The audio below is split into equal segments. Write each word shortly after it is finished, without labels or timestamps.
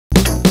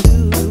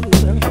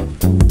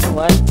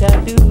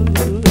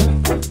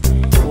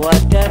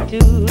And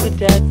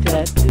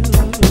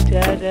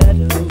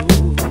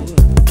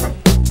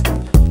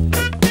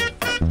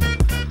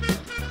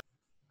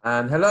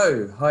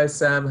hello, hi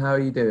Sam, how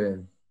are you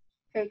doing?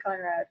 Hey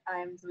Konrad,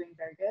 I'm doing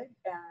very good.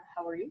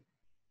 How are you?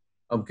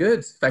 I'm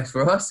good, thanks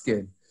for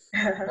asking.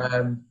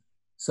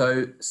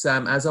 So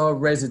Sam, as our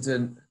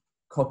resident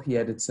copy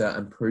editor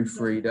and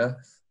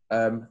proofreader,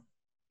 I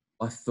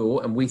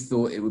thought and we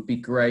thought it would be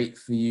great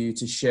for you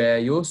to share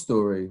your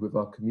story with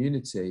our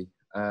community,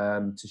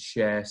 to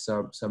share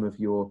some of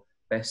your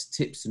best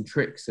tips and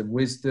tricks and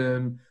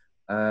wisdom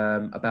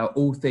about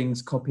all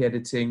things copy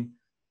editing,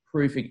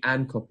 proofing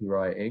and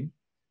copywriting.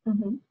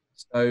 Mm-hmm.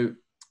 So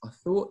I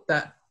thought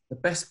that the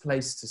best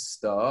place to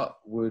start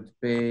would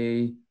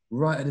be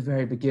right at the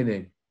very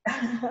beginning.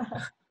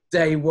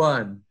 Day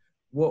one.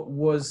 What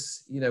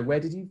was,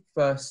 where did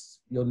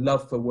your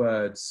love for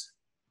words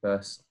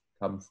first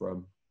come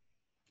from?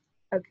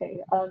 Okay.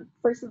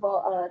 First of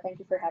all, thank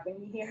you for having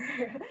me here.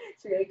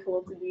 It's really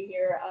cool to be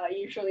here.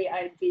 Usually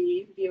I'd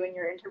be viewing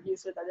your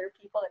interviews with other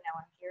people, and now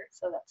I'm here,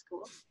 so that's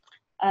cool.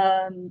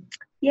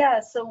 Yeah,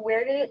 so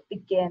where did it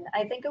begin?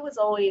 I think it was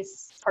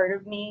always part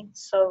of me.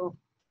 So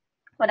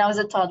when I was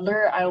a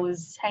toddler, I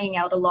was hanging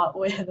out a lot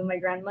with my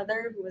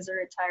grandmother, who was a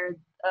retired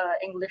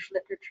English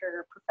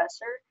literature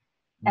professor.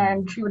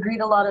 And she would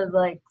read a lot of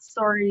like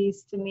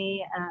stories to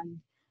me,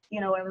 and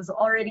I was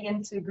already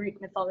into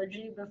Greek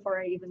mythology before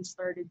I even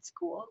started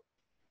school.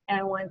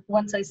 And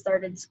once I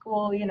started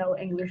school,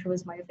 English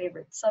was my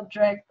favorite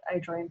subject. I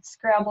joined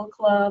Scrabble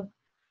Club.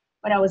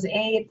 When I was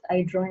 8,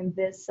 I joined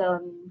this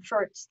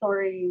short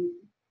story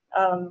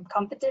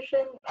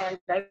competition, and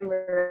I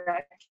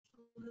miraculously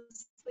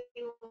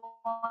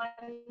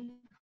won.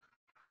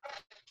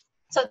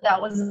 So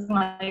that was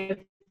my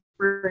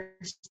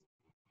first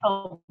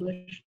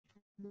published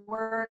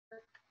work,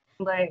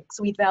 like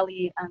Sweet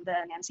Valley and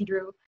then Nancy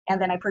Drew. And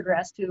then I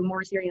progressed to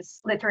more serious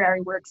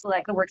literary works,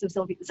 like the works of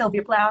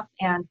Sylvia Plath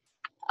and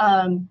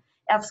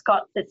F.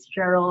 Scott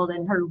Fitzgerald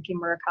and Haruki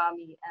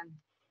Murakami. And,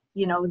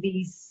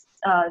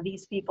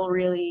 these people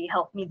really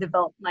helped me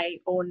develop my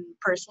own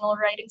personal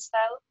writing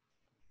style.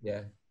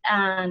 Yeah.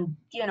 And,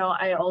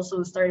 I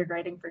also started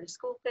writing for the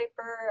school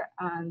paper.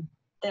 And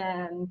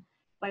then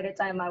by the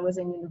time I was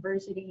in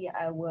university,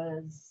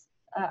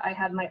 I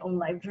had my own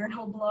live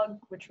journal blog,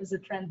 which was a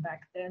trend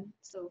back then.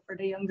 So for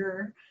the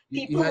younger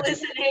people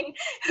listening,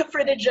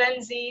 for the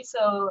Gen Z,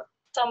 so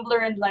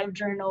Tumblr and live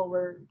journal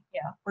were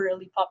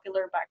really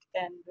popular back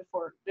then,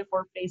 before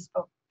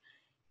Facebook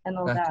and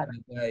all Back that.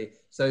 in the day.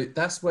 So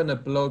that's when a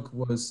blog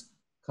was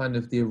kind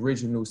of the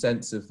original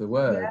sense of the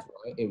word,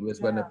 right? It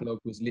was when a blog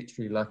was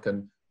literally like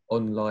an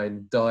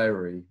online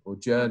diary or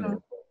journal.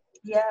 Mm-hmm.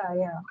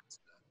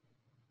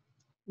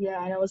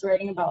 Yeah, and I was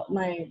writing about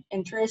my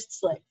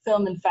interests, like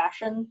film and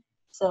fashion.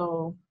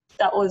 So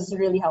that was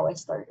really how I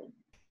started.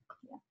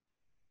 Yeah.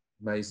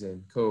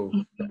 Amazing, cool.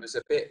 It was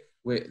a bit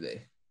we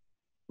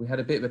had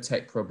a bit of a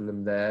tech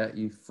problem there.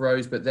 You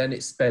froze, but then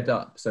it sped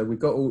up. So we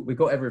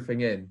got everything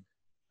in.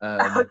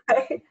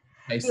 Okay.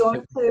 You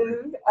want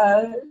to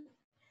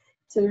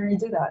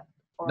redo that?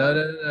 Or...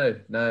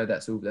 No.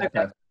 That's all. That's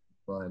perfect.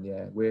 Fine.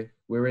 Yeah,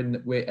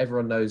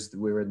 everyone knows that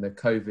we're in the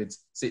COVID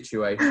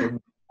situation. We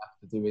have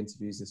to do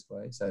interviews this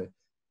way, so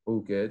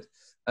all good.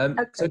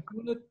 Okay. So do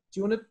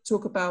you want to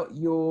talk about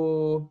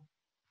your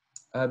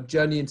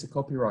journey into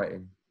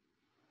copywriting?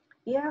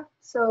 Yeah.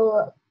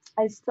 So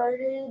I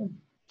started,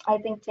 I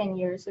think, 10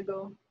 years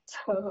ago.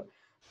 So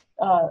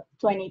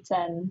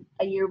 2010,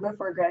 a year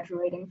before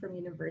graduating from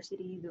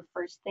university, the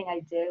first thing I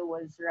did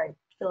was write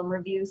film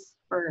reviews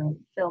for a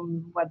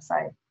film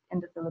website in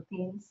the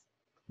Philippines.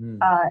 And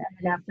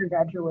then after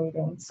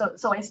graduating,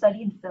 so I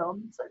studied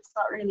film, so it's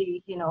not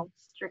really,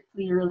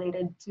 strictly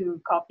related to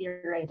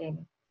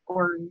copywriting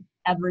or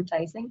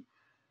advertising,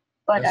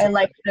 but I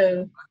like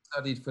to... I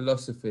studied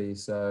philosophy,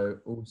 so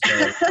also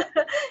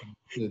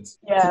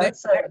yeah,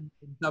 so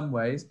in some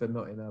ways, but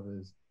not in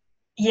others.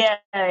 Yeah.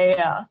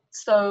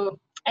 So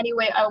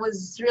anyway, I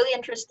was really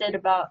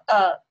interested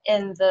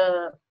in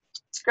the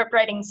script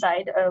writing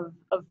side of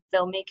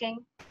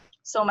filmmaking.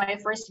 So my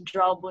first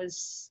job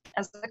was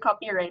as a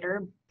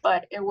copywriter,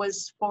 but it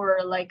was for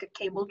like a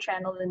cable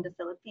channel in the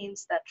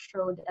Philippines that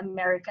showed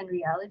American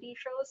reality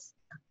shows,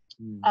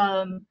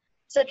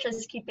 such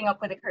as Keeping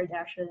Up with the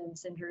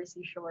Kardashians and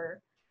Jersey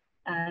Shore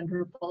and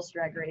RuPaul's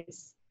Drag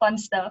Race. Fun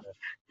stuff.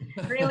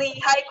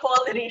 Really high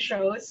quality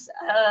shows.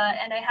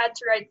 And I had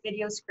to write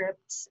video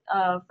scripts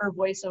for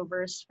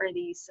voiceovers for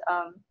these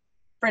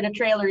for the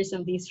trailers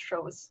of these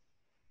shows.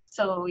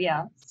 So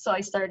so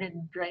I started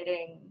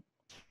writing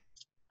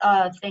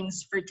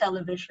things for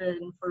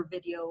television, for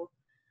video.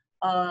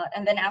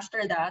 And then after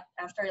I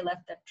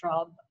left that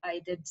job,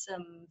 I did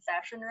some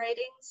fashion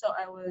writing. So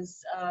I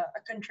was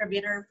a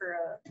contributor for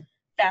a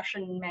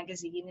fashion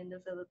magazine in the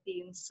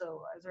Philippines.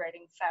 So I was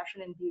writing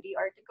fashion and beauty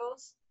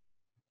articles.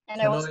 And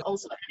I was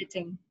also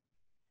editing.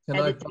 Can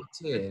I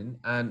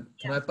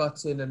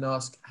butt in and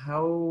ask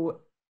how,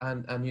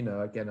 and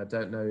again, I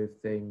don't know if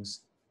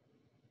things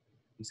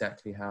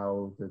exactly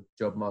how the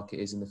job market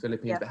is in the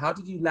Philippines. Yeah. But how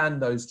did you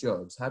land those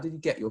jobs? How did you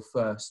get your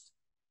first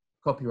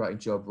copywriting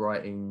job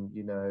writing,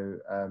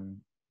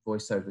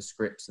 voiceover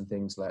scripts and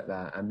things like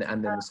that? And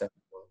then the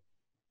second one.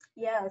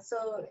 Yeah, so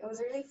it was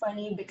really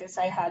funny because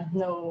I had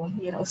no,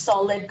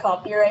 solid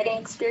copywriting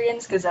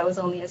experience because I was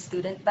only a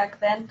student back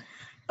then.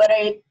 But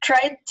I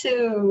tried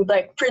to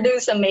like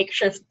produce a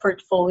makeshift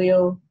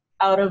portfolio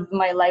out of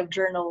my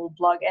LiveJournal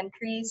blog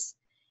entries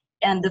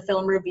and the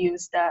film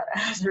reviews that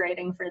I was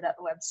writing for that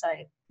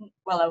website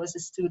while I was a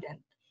student.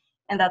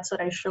 And that's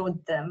what I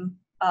showed them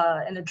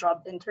in a job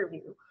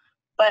interview.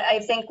 But I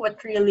think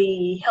what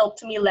really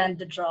helped me land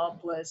the job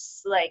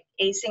was like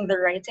acing the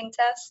writing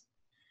test.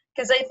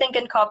 Because I think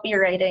in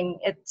copywriting,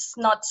 it's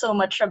not so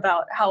much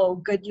about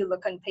how good you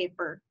look on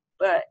paper,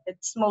 but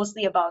it's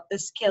mostly about the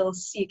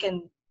skills you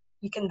can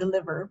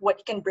deliver, what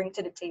you can bring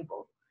to the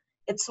table.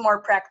 It's more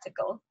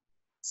practical.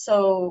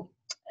 So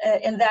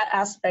in that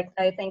aspect,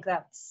 I think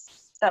that's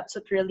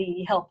what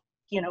really helped,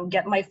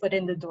 get my foot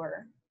in the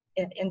door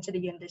into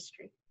the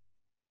industry.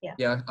 Yeah.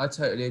 Yeah, I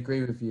totally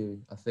agree with you.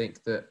 I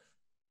think that,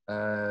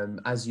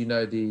 as you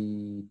know,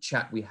 the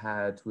chat we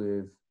had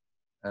with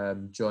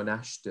John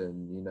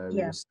Ashton, we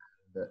Yeah. were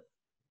saying that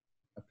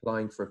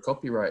applying for a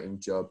copywriting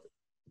job,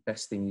 the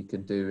best thing you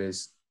can do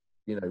is,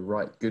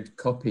 write good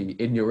copy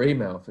in your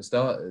email for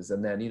starters,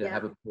 and then,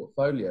 have a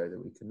portfolio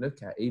that we can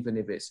look at, even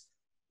if it's,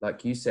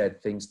 like you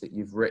said, things that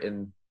you've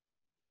written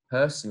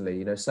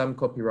personally. Some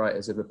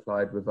copywriters have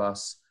applied with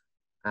us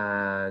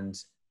and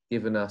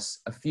given us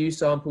a few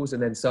samples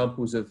and then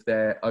samples of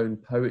their own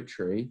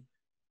poetry,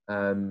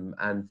 and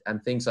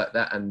things like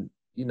that. And,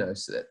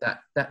 so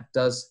that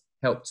does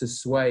help to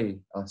sway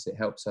us. It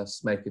helps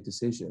us make a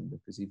decision,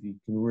 because if you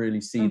can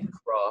really see the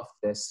craft,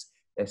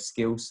 their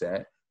skill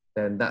set,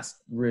 then that's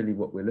really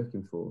what we're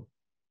looking for,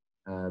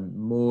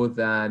 more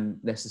than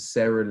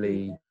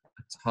necessarily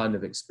a ton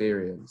of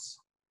experience.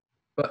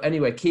 But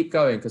anyway, keep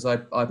going, because I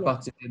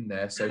butted in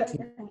there. So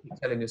keep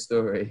telling your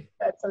story.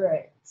 That's all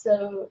right.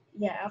 So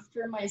yeah,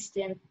 after my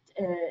stint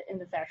in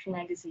the fashion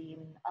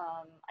magazine,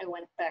 I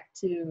went back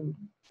to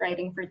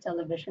writing for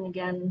television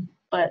again,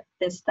 but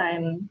this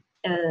time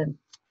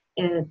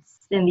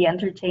it's in the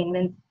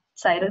entertainment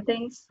side of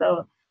things.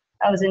 So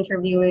I was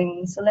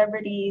interviewing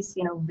celebrities,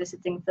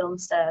 visiting film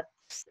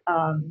sets,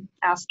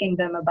 asking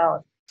them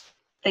about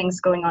things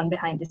going on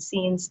behind the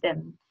scenes,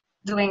 then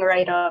doing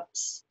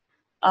write-ups.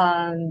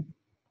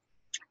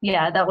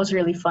 Yeah, that was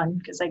really fun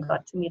because I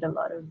got to meet a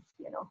lot of,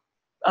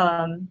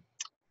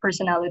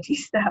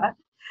 personalities that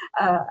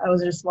I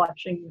was just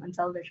watching on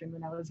television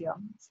when I was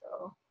young.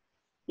 So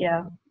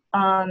yeah.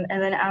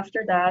 And then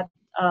after that,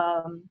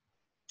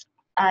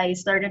 I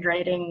started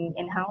writing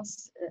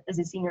in-house as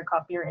a senior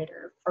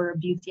copywriter for a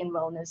beauty and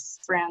wellness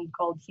brand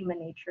called Human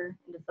Nature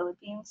in the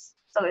Philippines.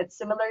 So it's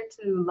similar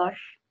to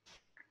Lush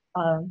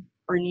or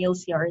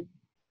Neil's Yard,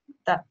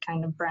 that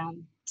kind of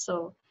brand.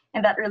 So,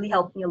 and that really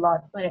helped me a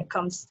lot when it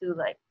comes to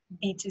like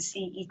B2C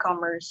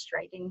e-commerce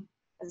writing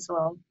as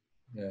well.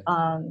 Yeah.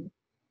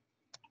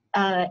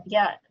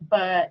 Yeah,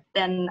 but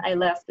then I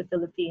left the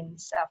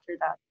Philippines after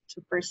that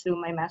to pursue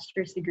my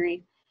master's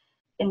degree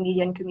in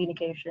media and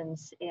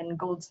communications in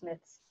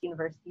Goldsmiths,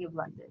 University of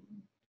London.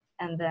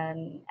 And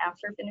then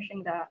after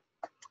finishing that,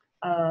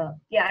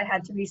 I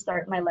had to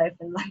restart my life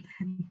in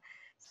London.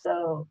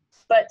 So,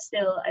 but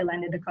still, I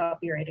landed a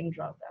copywriting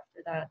job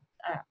after that.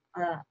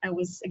 I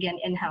was again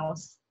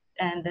in-house,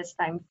 and this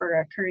time for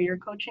a career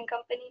coaching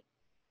company.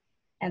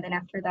 And then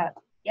after that,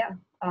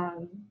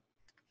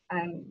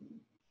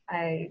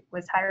 I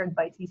was hired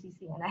by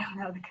TCC, and I'm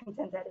now the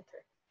content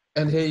editor.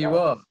 And here you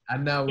are.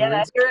 And now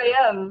we're here I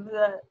am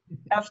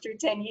after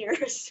 10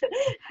 years.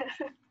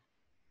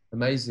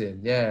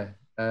 Amazing. Yeah.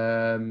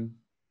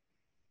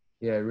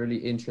 Yeah, really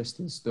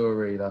interesting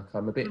story. Like,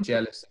 I'm a bit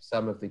jealous of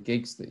some of the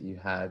gigs that you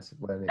had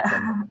when it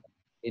comes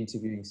to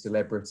interviewing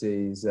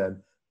celebrities and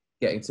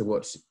getting to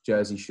watch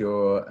Jersey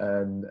Shore,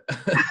 and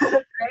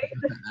Right?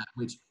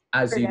 which,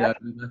 as you know,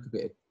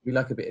 we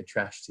like a bit of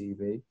trash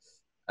TV.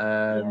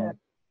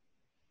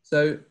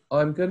 So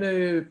I'm going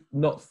to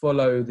not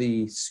follow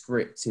the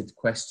scripted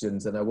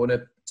questions, and I want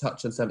to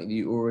touch on something that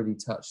you already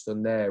touched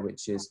on there,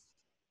 which is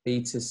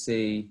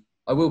B2C.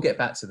 I will get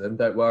back to them,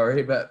 don't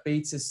worry, but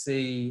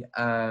B2C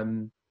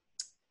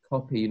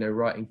copy,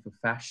 writing for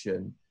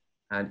fashion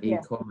and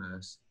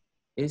e-commerce.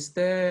 Is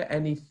there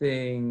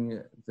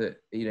anything that,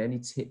 any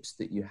tips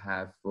that you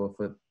have for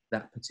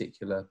that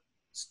particular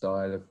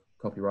style of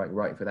copywriting,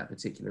 writing for that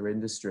particular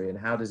industry? And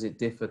how does it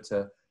differ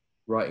to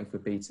writing for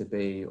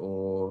B2B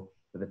or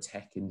for the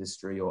tech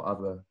industry or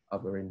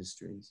other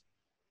industries?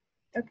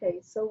 Okay,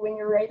 so when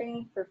you're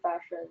writing for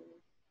fashion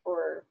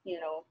or,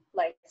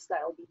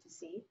 lifestyle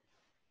B2C,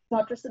 it's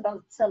not just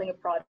about selling a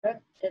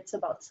product, it's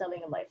about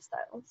selling a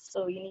lifestyle.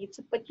 So you need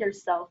to put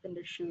yourself in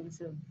the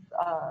shoes of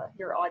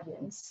your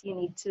audience. You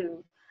need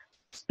to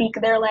speak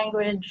their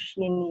language.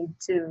 You need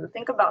to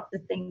think about the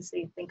things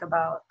they think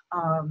about.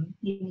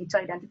 You need to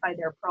identify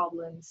their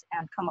problems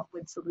and come up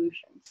with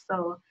solutions.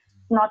 So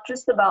not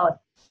just about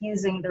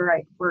using the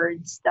right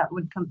words that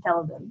would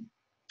compel them.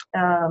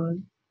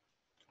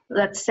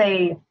 let's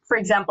say, for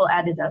example,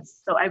 Adidas.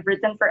 So I've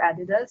written for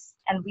Adidas,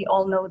 and we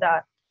all know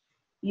that,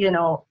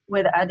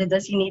 with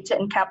Adidas, you need to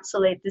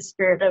encapsulate the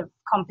spirit of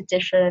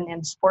competition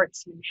and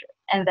sportsmanship,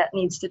 and that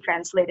needs to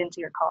translate into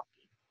your copy.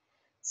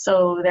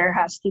 So there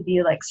has to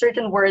be like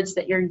certain words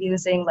that you're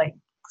using, like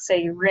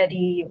say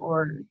ready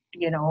or,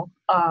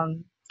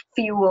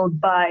 fueled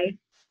by,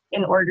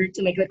 in order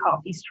to make the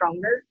copy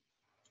stronger.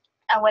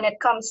 And when it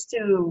comes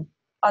to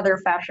other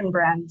fashion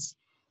brands,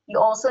 you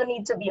also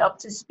need to be up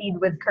to speed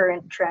with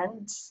current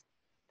trends.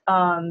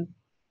 Um,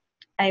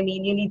 I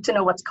mean, you need to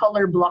know what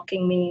color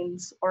blocking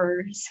means,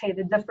 or say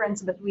the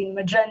difference between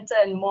magenta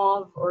and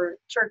mauve, or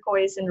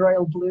turquoise and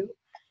royal blue.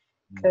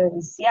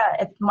 Because yeah,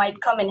 it might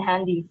come in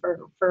handy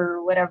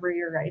for whatever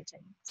you're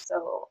writing.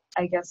 So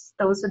I guess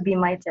those would be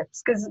my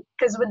tips.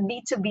 Because with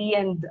B2B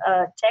and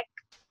tech,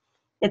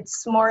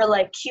 it's more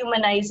like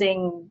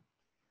humanizing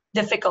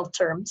difficult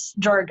terms,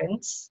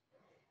 jargons.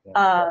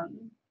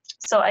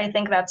 So I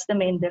think that's the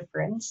main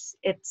difference.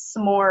 It's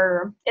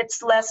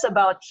less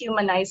about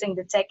humanizing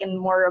the tech and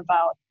more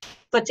about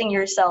putting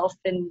yourself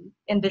in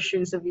the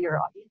shoes of your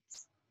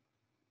audience.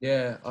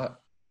 Yeah,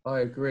 I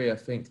agree. I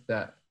think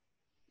that,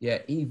 yeah,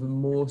 even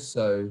more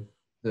so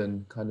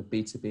than kind of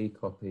B2B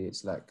copy,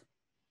 it's like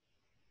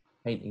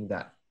painting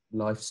that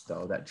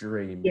lifestyle, that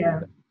dream.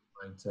 Yeah.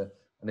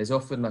 And there's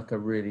often like a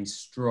really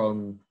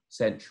strong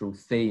central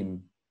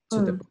theme to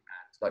the brand,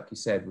 like you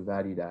said with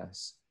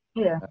Adidas.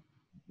 Yeah.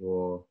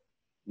 Or,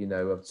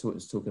 I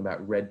was talking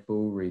about Red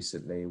Bull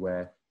recently,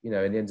 where, at the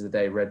end of the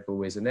day, Red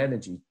Bull is an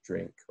energy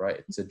drink, right?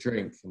 It's a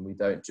drink, and we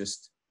don't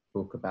just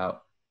talk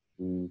about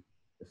the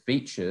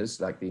features,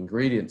 like the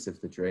ingredients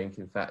of the drink.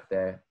 In fact,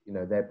 their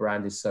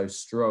brand is so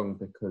strong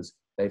because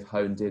they've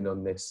honed in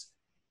on this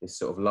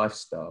sort of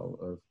lifestyle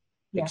of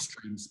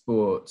extreme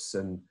sports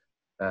and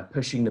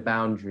pushing the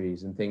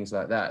boundaries and things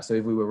like that. So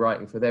if we were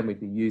writing for them, we'd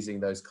be using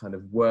those kind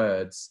of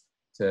words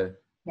to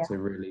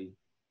really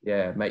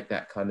make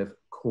that kind of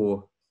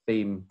core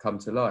theme come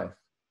to life.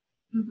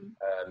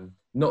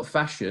 Not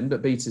fashion,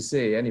 but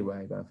B2C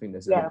anyway. But I think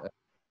there's a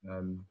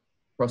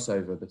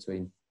crossover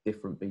between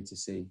different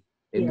B2C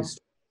industries.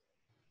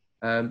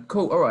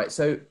 Cool. All right.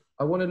 So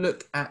I want to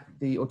look at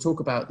talk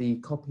about the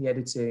copy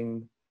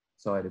editing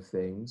side of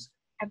things.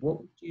 What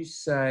would you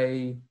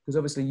say? Because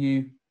obviously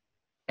you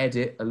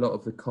edit a lot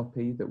of the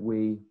copy that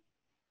we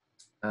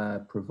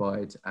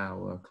provide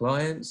our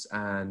clients,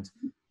 and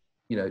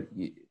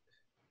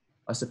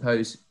I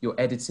suppose you're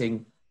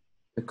editing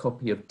the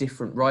copy of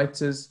different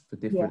writers for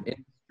different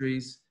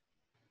industries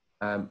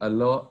a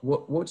lot.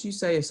 What do you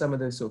say are some of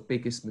the sort of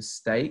biggest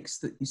mistakes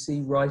that you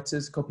see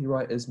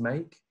copywriters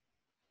make?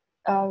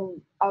 I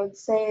would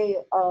say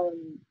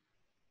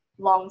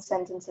long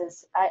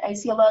sentences. I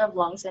see a lot of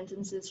long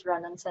sentences,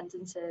 run-on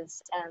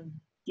sentences, and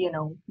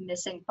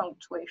missing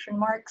punctuation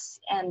marks.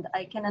 And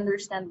I can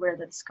understand where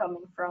that's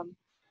coming from,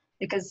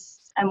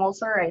 because I'm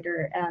also a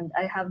writer, and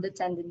I have the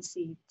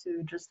tendency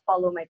to just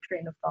follow my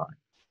train of thought.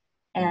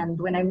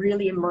 And when I'm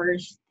really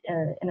immersed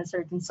in a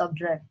certain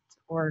subject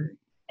or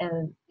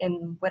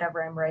in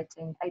whatever I'm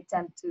writing, I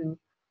tend to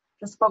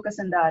just focus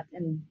on that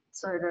and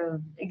sort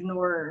of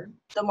ignore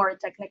the more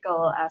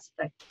technical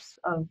aspects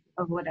of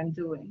what I'm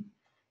doing.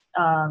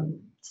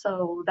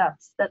 So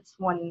that's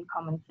one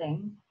common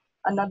thing.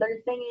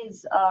 Another thing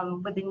is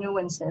with the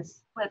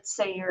nuances. Let's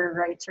say you're a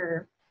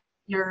writer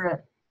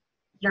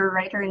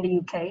in the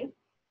UK,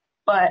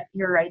 but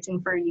you're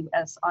writing for a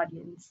US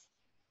audience.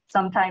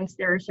 Sometimes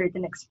there are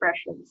certain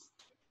expressions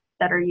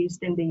that are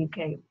used in the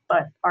UK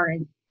but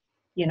aren't,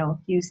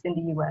 used in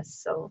the US.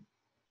 So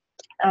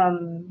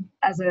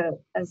as a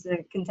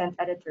content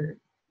editor,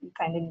 you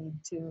kind of need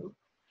to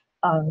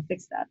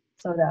fix that,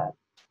 so that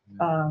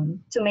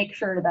to make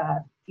sure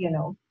that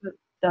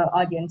the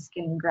audience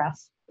can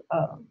grasp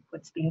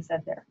what's being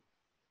said there.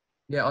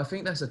 Yeah, I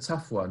think that's a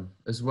tough one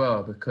as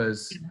well,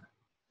 because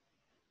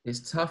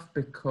it's tough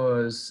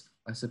because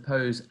I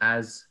suppose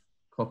as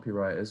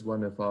copywriters,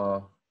 one of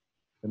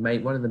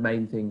the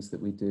main things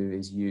that we do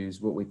is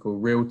use what we call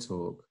real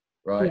talk,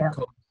 right? Yeah.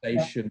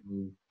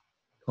 Conversational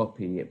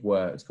copy, it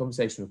works.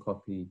 Conversational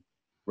copy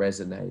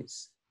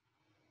resonates.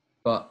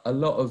 But a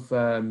lot of,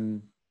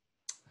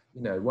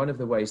 one of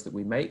the ways that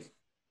we make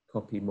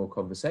copy more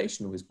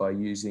conversational is by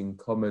using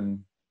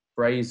common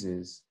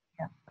phrases,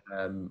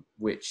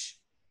 which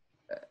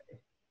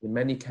in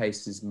many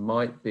cases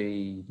might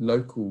be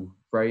local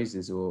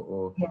phrases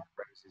or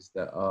phrases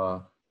that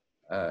are,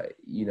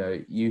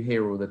 you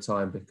hear all the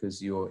time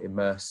because you're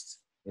immersed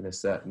in a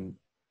certain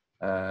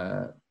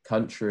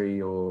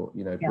country, or,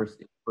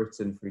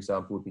 Britain, for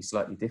example, would be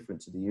slightly different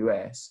to the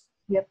US.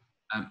 Yep.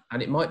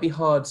 And it might be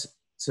hard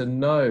to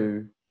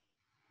know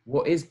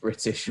what is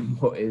British and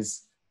what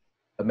is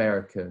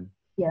American.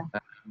 Yeah.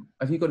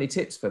 Have you got any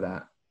tips for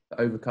that,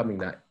 for overcoming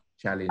that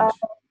challenge?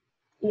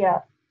 Yeah,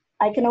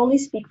 I can only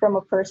speak from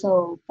a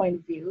personal point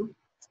of view,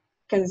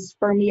 because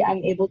for me,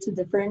 I'm able to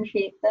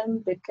differentiate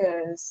them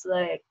because,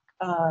 like,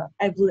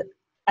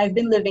 I've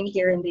been living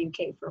here in the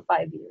UK for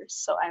 5 years,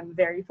 so I'm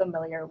very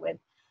familiar with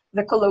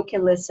the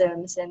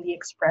colloquialisms and the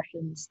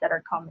expressions that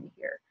are common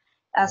here.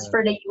 As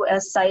for the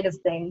US side of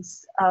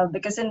things,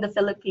 because in the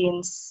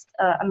Philippines,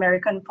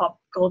 American pop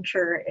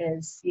culture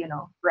is,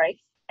 rife,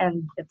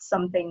 and it's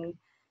something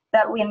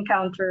that we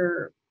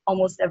encounter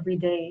almost every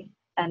day,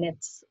 and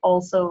it's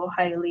also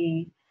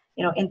highly,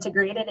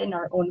 integrated in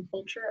our own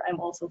culture. I'm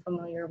also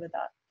familiar with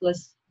that.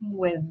 Plus,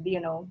 with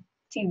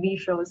TV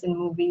shows and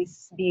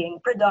movies being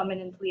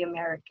predominantly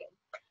American,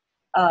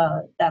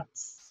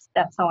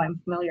 that's how I'm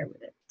familiar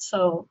with it.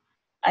 So,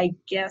 I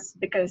guess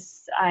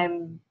because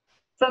I'm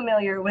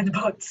familiar with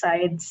both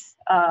sides,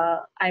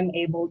 I'm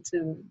able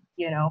to,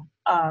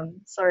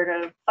 sort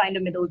of find a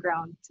middle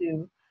ground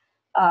to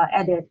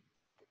edit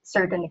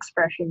certain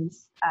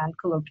expressions and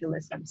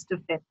colloquialisms to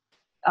fit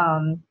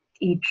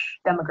each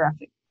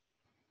demographic.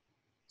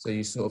 So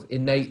you sort of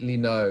innately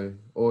know,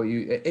 or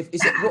if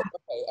is it what?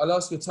 Okay, I'll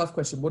ask you a tough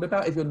question. What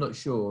about if you're not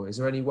sure? Is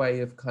there any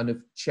way of kind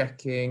of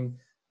checking?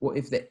 What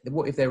if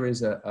there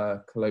is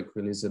a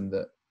colloquialism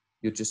that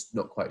you're just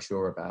not quite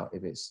sure about?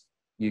 If it's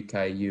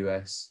UK,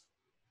 US.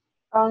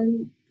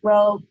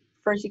 Well,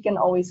 first you can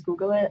always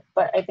Google it,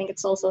 but I think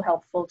it's also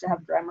helpful to have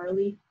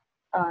Grammarly,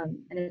 and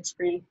it's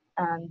free.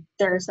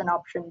 There's an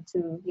option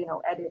to,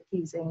 edit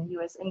using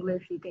US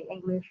English, UK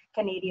English,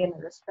 Canadian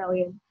or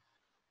Australian.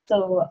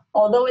 So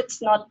although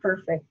it's not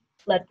perfect,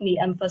 let me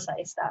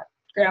emphasize that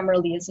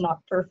Grammarly is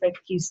not perfect.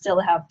 You still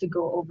have to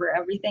go over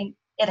everything.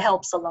 It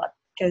helps a lot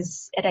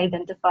because it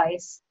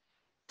identifies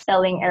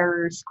spelling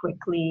errors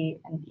quickly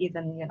and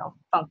even,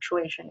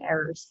 punctuation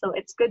errors. So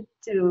it's good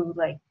to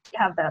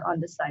have that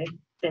on the side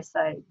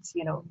besides,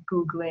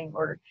 Googling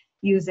or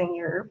using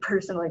your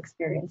personal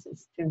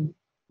experiences to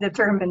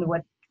determine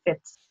what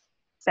fits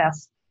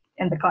best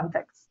in the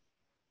context.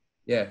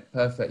 Yeah,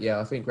 perfect. Yeah,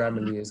 I think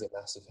Grammarly is a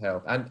massive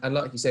help. And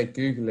like you said,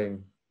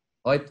 Googling,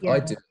 I do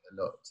it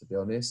a lot, to be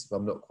honest, if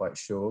I'm not quite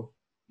sure.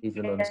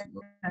 Even on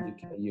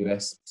UK,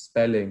 US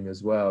spelling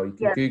as well. You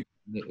can Google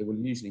it, it will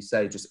usually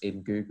say just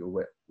in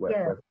Google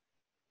whether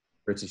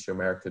British or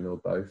American or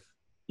both.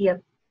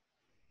 Yep.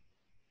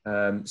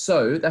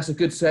 So that's a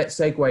good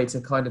segue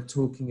to kind of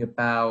talking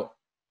about,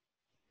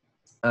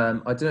 I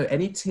don't know,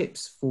 any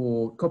tips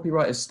for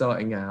copywriters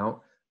starting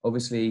out?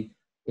 Obviously,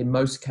 in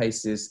most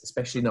cases,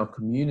 especially in our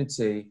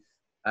community,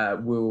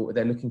 will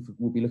be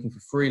looking for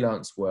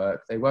freelance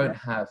work. They won't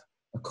have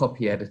a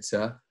copy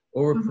editor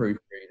or a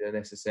proofreader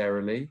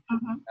necessarily.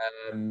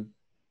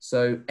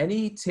 So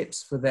any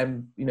tips for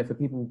them, for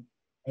people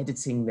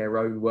editing their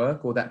own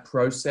work, or that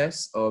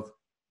process of,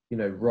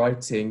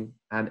 writing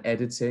and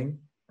editing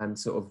and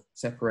sort of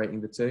separating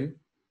the two?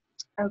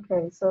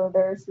 Okay, so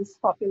there's this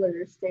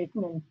popular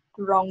statement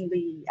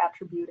wrongly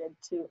attributed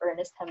to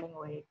Ernest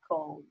Hemingway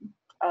called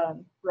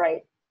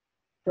write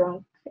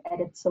drunk,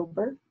 edit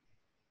sober.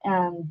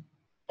 And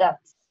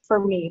that's, for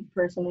me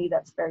personally,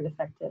 that's very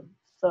effective.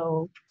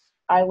 So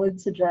I would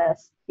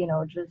suggest,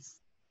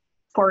 just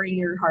pouring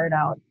your heart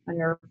out on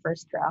your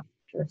first draft.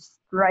 Just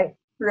write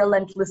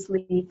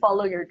relentlessly,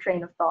 follow your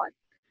train of thought.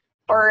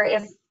 Or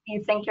if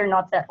you think you're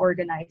not that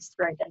organized,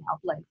 write an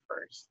outline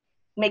first.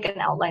 Make an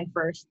outline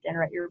first, then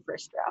write your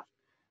first draft.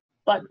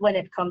 But when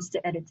it comes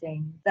to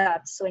editing,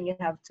 that's when you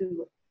have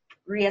to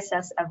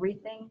reassess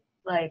everything,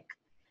 like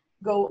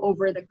go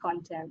over the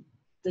content.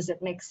 Does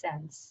it make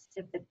sense?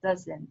 If it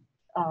doesn't,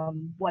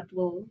 what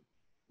will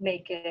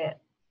make it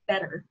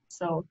better?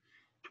 So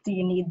do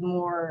you need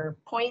more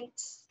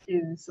points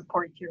to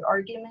support your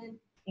argument?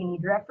 Do you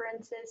need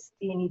references?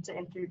 Do you need to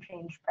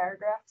interchange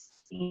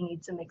paragraphs? Do you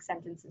need to make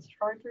sentences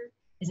shorter?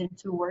 Is it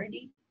too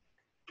wordy?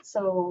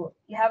 So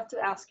you have to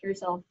ask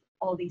yourself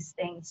all these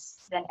things,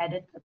 then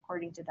edit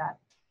according to that.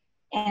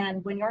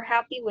 And when you're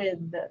happy with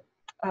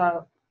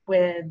the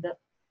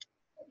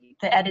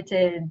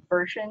edited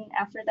version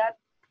after that,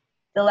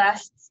 the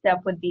last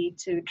step would be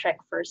to check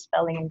for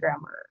spelling and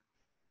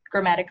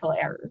grammatical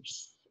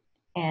errors.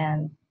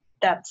 And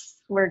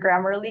that's where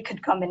Grammarly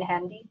could come in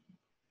handy.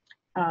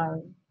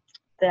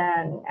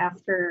 Then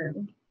after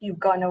you've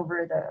gone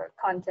over the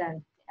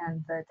content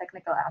and the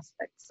technical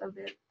aspects of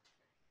it,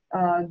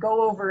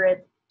 go over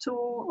it 2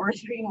 or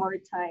 3 more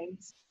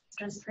times.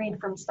 Just read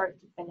from start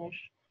to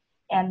finish.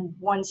 And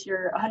once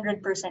you're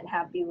 100%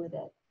 happy with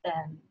it,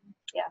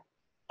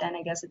 then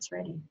I guess it's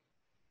ready.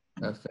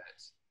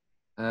 Perfect.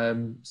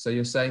 So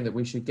you're saying that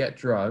we should get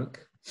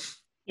drunk,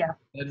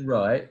 then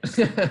write,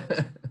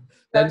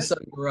 then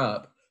sober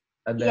up,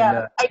 and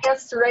then I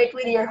guess write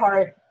with your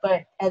heart,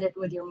 but edit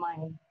with your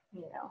mind.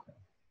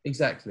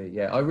 Exactly.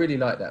 Yeah, I really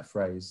like that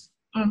phrase.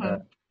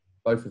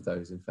 Both of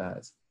those, in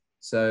fact.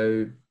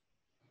 So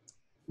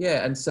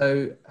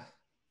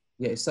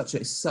it's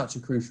such a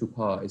crucial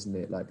part, isn't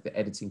it? Like the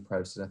editing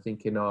process. I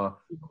think in our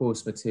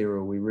course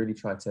material, we really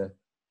try to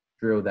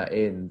drill that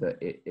in,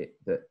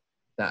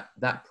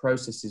 that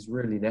process is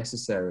really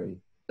necessary.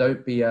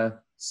 Don't be a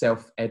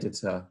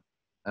self-editor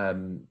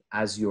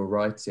as you're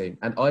writing.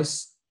 And I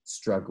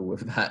struggle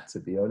with that, to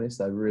be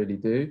honest. I really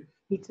do.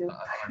 Me too.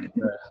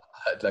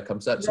 Like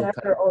I'm such a...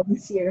 After all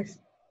these years,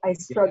 I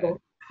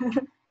struggle.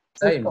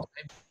 Same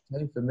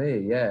for me,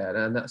 yeah.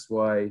 And that's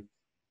why,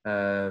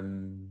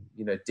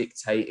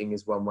 dictating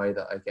is one way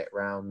that I get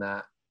around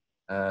that.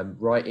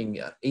 writing,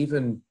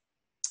 even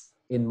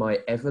in my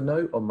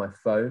Evernote on my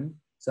phone.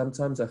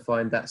 Sometimes I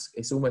find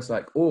it's almost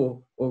like,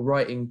 or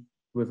writing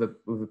with a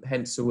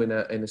pencil in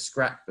a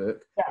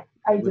scrapbook. Yeah,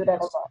 I do that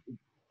a lot.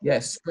 Yeah,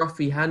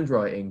 scruffy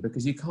handwriting,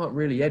 because you can't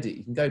really edit.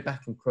 You can go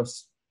back and put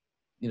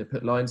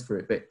lines through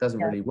it, but it doesn't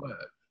really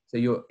work.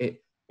 So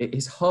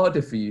it's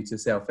harder for you to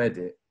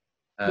self-edit.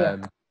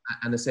 And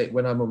I say,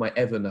 when I'm on my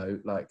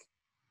Evernote, like,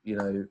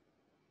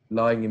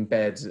 lying in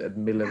bed at the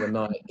middle of the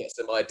night, get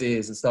some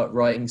ideas and start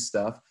writing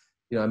stuff,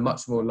 I'm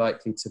much more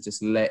likely to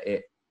just let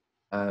it,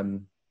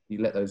 you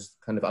let those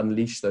kind of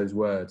unleash those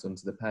words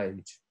onto the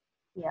page.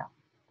 Yeah.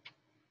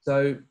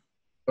 So,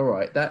 all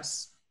right,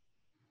 that's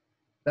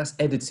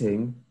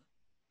editing.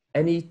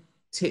 Any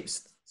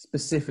tips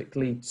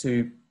specifically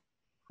to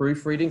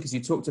proofreading? Because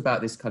you talked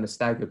about this kind of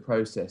staggered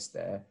process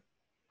there: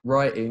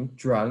 writing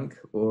drunk,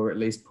 or at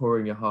least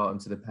pouring your heart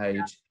onto the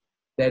page,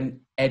 then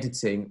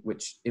editing,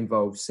 which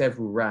involves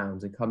several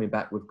rounds and coming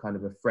back with kind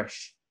of a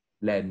fresh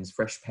lens,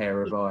 fresh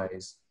pair of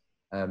eyes,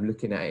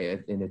 looking at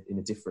it in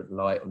a different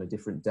light on a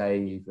different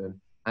day even,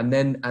 and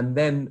then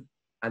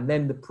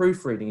the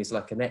proofreading is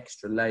like an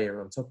extra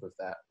layer on top of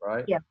that,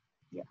 right? Yeah.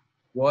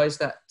 Why is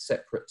that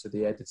separate to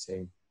the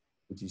editing,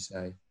 would you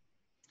say?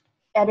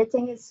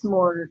 Editing is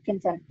more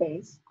content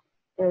based.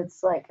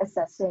 It's like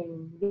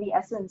assessing the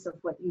essence of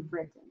what you've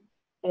written.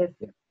 If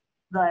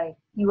like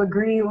you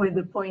agree with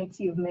the points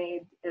you've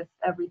made, if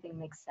everything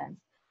makes sense.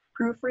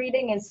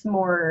 Proofreading is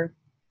more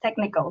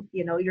technical.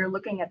 You're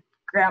looking at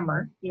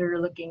grammar,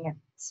 you're looking at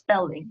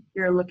spelling,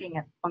 you're looking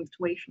at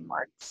punctuation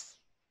marks.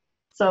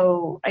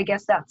 So I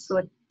guess that's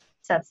what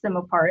sets them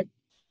apart.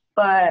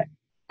 But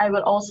I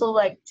would also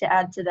like to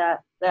add to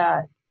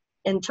that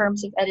in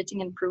terms of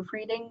editing and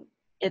proofreading,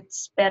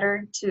 it's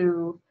better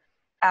to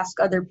ask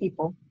other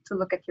people to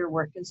look at your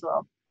work as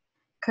well.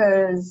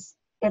 Because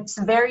it's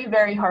very,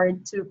 very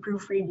hard to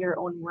proofread your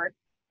own work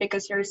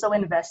because you're so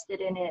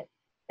invested in it.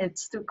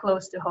 It's too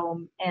close to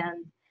home,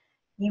 and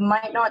you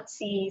might not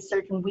see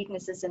certain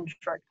weaknesses and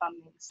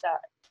shortcomings that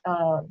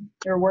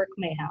your work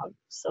may have.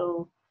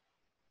 So,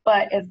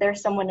 but if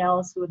there's someone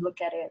else who would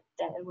look at it,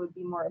 then it would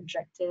be more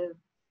objective.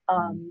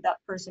 That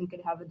person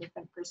could have a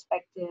different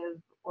perspective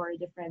or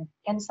different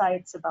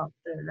insights about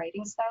the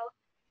writing style,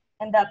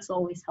 and that's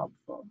always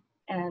helpful.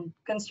 And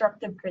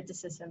constructive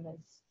criticism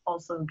is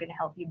also going to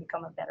help you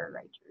become a better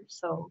writer.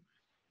 So,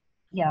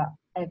 yeah,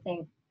 I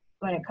think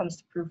when it comes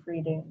to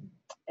proofreading,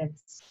 I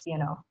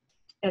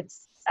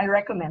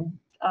recommend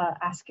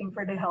asking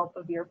for the help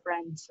of your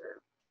friends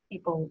or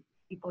people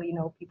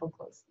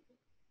close to you.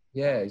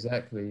 Yeah,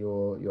 exactly.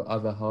 Your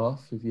other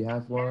half, if you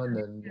have one,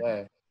 and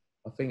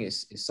I think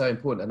it's so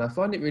important. And I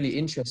find it really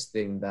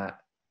interesting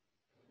that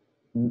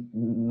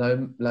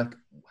no, like,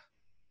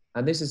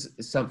 and this is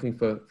something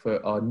for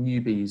our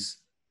newbies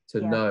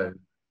to know.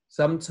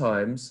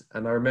 Sometimes,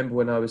 and I remember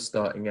when I was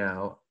starting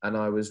out and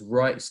I was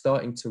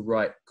starting to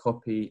write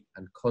copy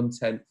and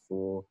content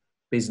for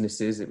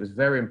businesses, it was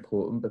very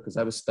important because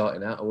I was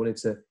starting out. I wanted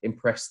to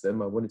impress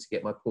them. I wanted to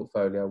get my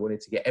portfolio. I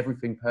wanted to get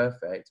everything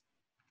perfect.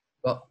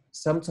 But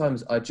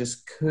sometimes I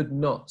just could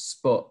not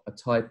spot a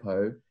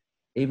typo,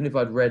 even if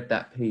I'd read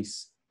that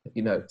piece,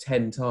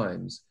 10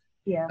 times.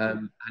 Yeah.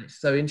 And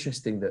it's so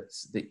interesting that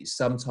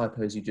some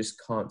typos you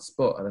just can't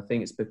spot. And I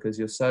think it's because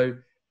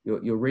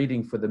you're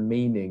reading for the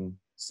meaning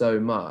so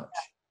much,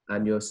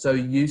 and you're so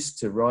used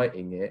to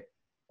writing it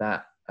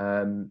that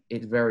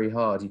it's very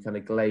hard. You kind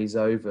of glaze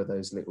over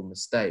those little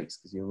mistakes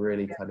because you're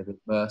really kind of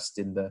immersed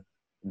in the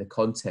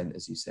content,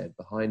 as you said,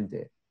 behind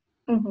it.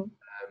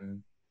 Mm-hmm.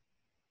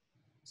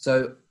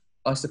 So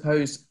I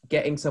suppose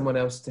getting someone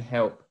else to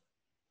help,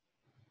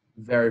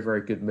 very,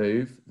 very good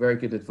move, very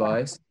good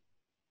advice.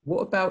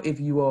 What about if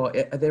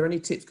are there any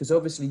tips? Because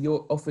obviously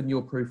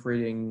you're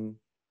proofreading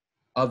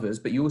others,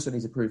 but you also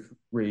need to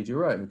proofread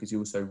your own, because you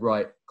also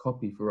write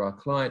copy for our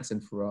clients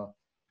and for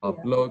our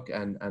blog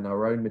and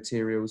our own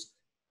materials.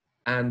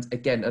 And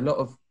again, a lot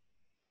of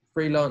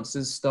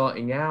freelancers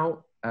starting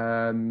out,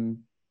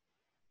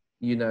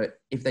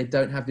 if they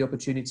don't have the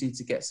opportunity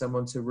to get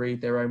someone to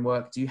read their own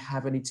work, do you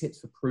have any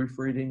tips for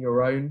proofreading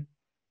your own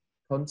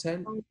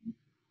content?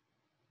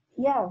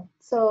 Yeah,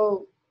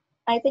 so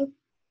I think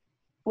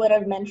what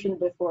I've mentioned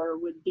before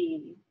would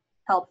be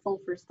helpful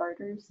for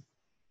starters.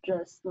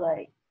 Just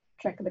like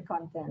check the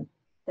content,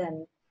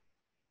 then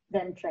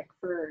check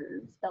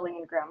for spelling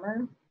and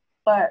grammar.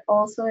 But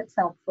also it's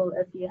helpful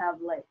if you have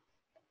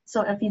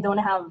if you don't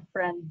have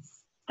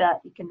friends that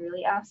you can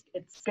really ask,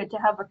 it's good to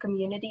have a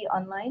community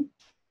online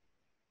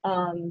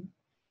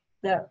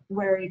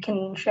where you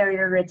can share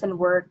your written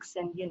works,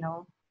 and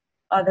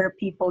other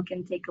people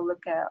can take a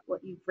look at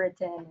what you've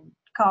written and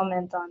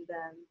comment on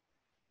them.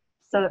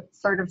 So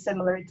sort of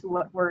similar to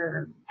what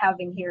we're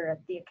having here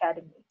at the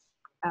academy.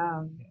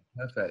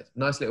 Perfect.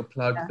 Nice little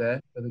plug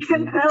there for the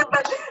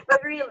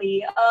but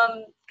really,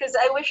 because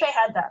I wish I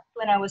had that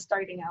when I was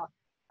starting out.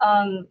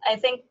 I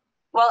think,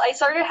 I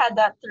sort of had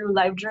that through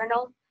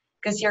LiveJournal,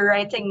 because you're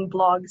writing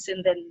blogs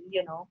and then,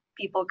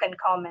 people can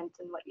comment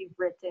on what you've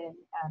written,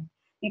 and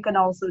you can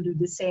also do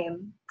the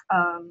same.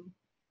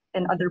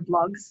 in other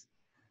blogs.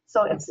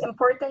 So it's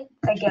important,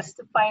 I guess,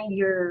 to find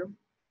your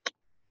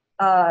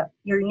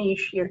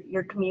niche,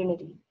 your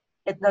community.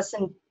 It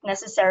doesn't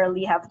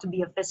necessarily have to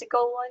be a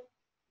physical one.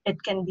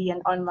 It can be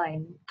an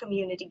online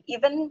community.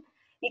 Even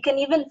you can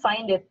even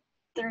find it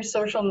through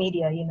social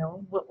media. You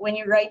know, when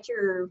you write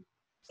your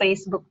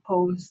Facebook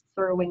posts,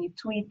 or when you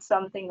tweet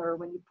something, or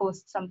when you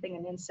post something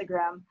on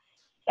Instagram,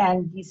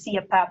 and you see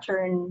a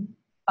pattern,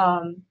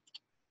 um,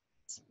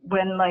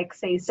 when, like,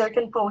 say,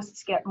 certain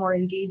posts get more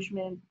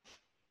engagement,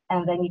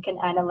 and then you can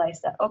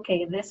analyze that,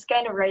 okay, this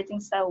kind of writing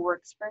style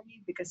works for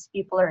me because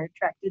people are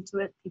attracted to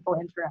it, people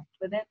interact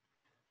with it,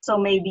 so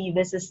maybe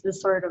this is the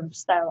sort of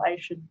style I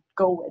should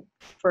go with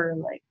for,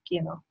 like,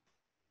 you know,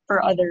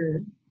 for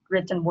other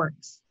written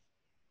works.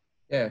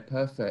 Yeah,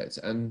 perfect.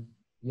 And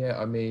yeah,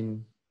 I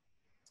mean,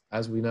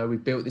 as we know, we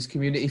built this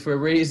community for a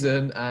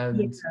reason.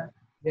 And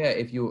yeah,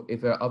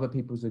 if other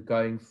people are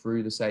going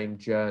through the same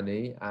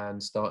journey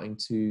and starting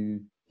to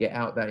get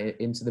out there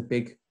into the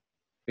big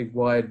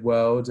wide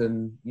world,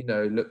 and, you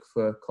know, look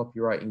for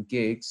copywriting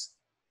gigs,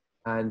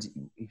 and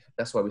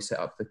that's why we set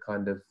up the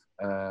kind of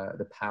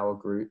the power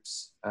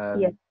groups.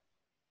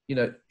 You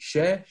know,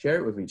 share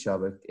it with each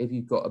other. If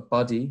you've got a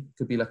buddy,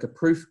 could be like a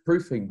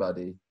proofing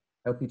buddy,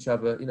 help each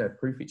other, you know,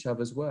 proof each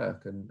other's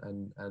work, and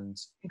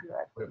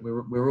Exactly.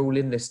 we're all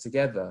in this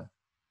together.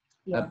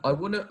 Yeah. I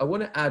want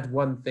to add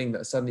one thing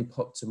that suddenly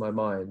popped to my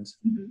mind,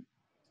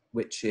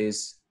 which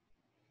is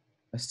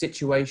a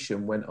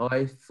situation when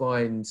I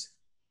find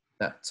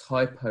that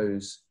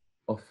typos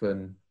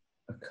often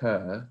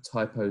occur,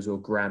 typos or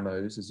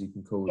grammars, as you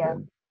can call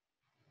them.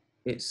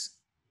 It's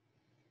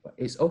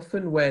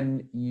often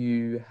when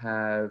you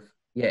have,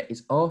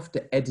 it's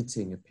after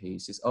editing a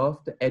piece. It's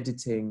after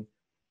editing,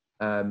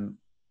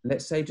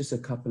 let's say, just a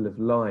couple of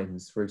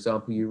lines. For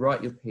example, you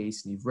write your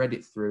piece and you've read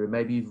it through, and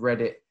maybe you've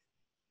read it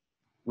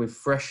with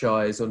fresh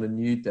eyes on a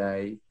new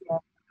day.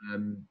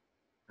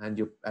 And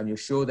you're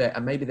sure there,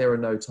 and maybe there are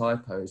no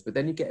typos, but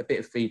then you get a bit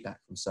of feedback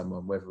from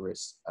someone, whether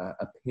it's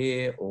a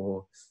peer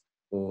or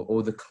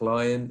the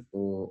client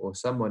or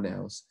someone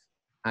else,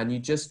 and you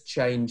just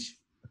change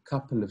a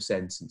couple of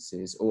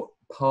sentences or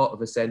part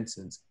of a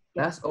sentence.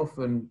 That's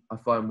often, I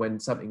find, when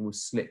something will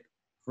slip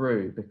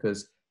through,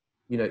 because,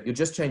 you know, you're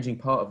just changing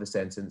part of the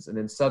sentence, and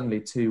then suddenly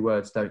two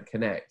words don't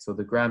connect, or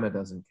the grammar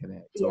doesn't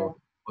connect, or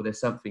there's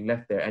something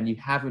left there, and you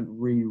haven't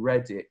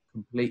reread it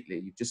completely.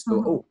 You've just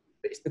thought, oh,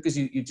 it's because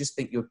you just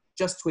think you're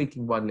just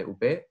tweaking one little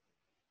bit.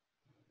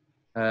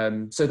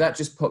 So that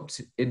just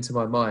popped into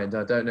my mind.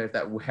 I don't know if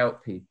that will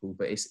help people,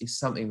 but it's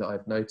something that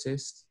I've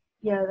noticed.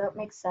 Yeah, that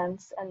makes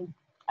sense. And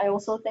I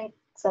also think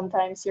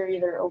sometimes you're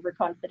either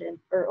overconfident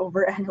or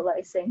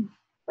overanalyzing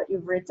what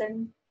you've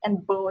written,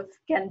 and both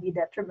can be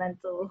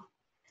detrimental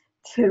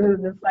to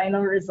the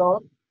final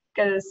result.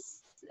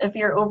 Because if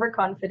you're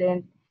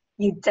overconfident,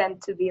 you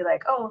tend to be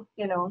like, oh,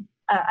 you know,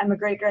 I'm a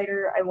great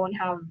writer, I won't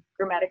have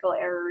grammatical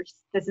errors,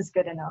 this is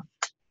good enough.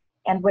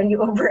 And when you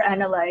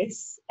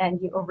overanalyze and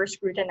you over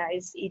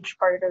scrutinize each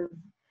part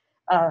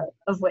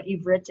of what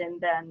you've written,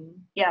 then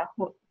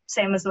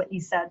same as what you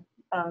said,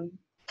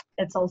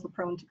 it's also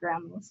prone to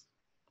grammars.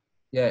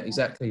 Yeah,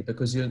 exactly,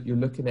 because you're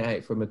looking at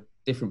it from a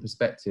different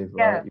perspective,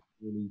 right?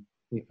 You're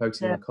really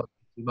focusing on the content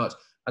too much.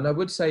 And I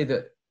would say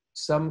that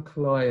some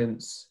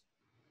clients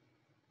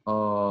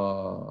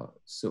are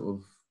sort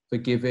of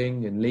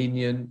forgiving and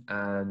lenient,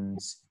 and,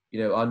 you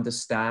know,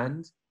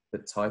 understand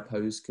that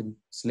typos can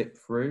slip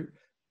through,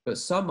 but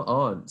some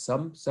aren't.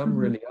 Some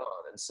really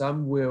aren't, and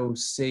some will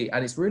see,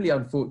 and it's really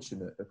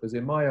unfortunate, because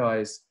in my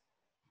eyes,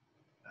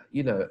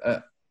 you know,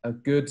 a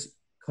good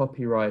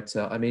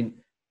copywriter, I mean,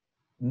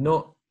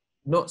 not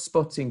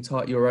spotting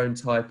your own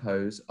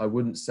typos, I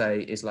wouldn't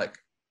say is like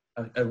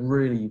a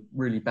really,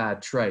 really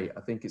bad trait. I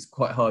think it's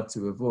quite hard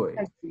to avoid.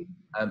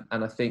 And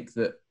I think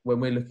that when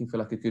we're looking for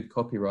like a good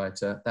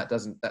copywriter,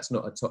 that's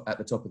not at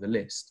the top of the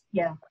list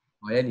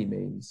by any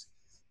means.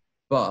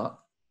 But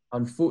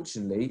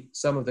unfortunately,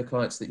 some of the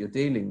clients that you're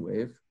dealing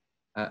with,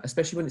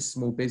 especially when it's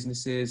small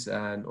businesses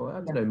or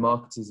I don't know,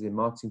 marketers in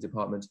marketing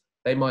departments,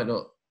 they might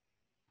not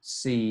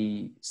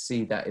see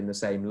that in the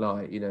same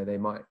light. You know,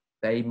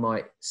 they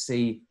might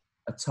see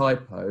a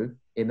typo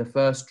in the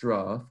first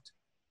draft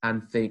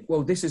and think,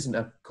 well, this isn't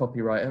a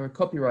copywriter. A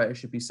copywriter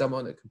should be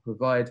someone that can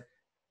provide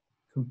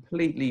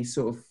completely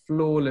sort of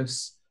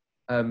flawless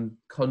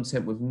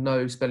content with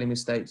no spelling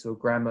mistakes or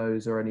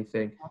grammars or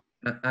anything.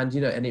 And, you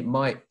know, and it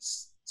might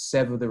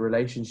sever the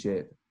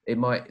relationship. They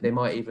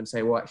might even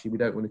say, well, actually, we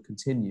don't want to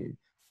continue,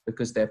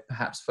 because they're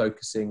perhaps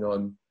focusing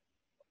on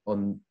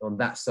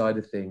that side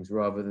of things,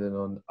 rather than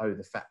on,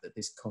 the fact that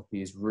this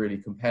copy is really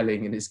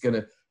compelling and it's going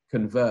to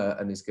convert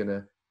and is going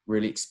to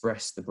really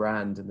express the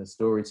brand and the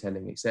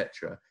storytelling,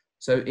 etc.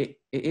 So it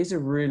is a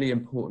really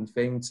important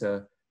thing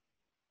to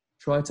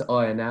try to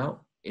iron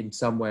out in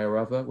some way or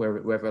other,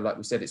 whether, like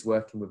we said, it's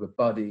working with a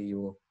buddy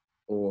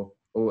or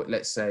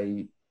let's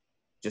say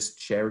just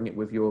sharing it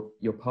with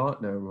your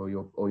partner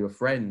or your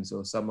friends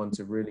or someone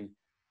to really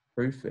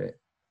proof it.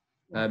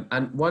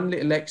 And one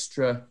little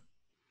extra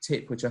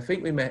tip, which I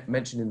think we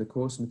mentioned in the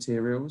course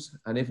materials,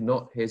 and if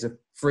not, here's a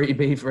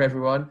freebie for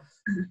everyone.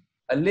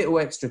 A little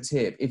extra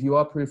tip, if you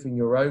are proofing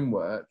your own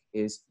work,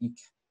 is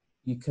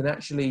you can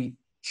actually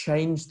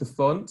change the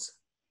font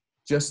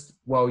just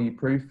while you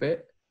proof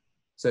it.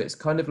 So it's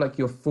kind of like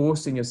you're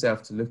forcing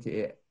yourself to look at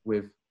it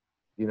with,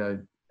 you know,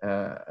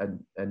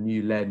 a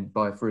new lens,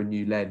 through a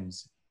new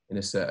lens in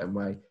a certain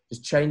way.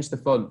 Just change the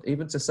font,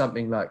 even to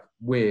something like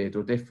weird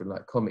or different,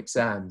 like Comic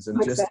Sans,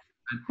 and just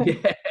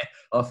yeah,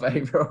 our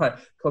favorite, right?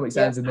 Comic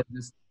Sans,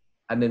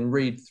 and then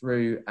read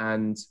through,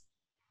 and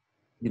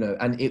you know,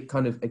 and it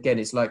kind of, again,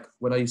 it's like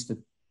when I used to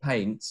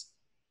paint,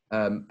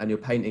 and you're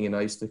painting, and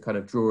I used to kind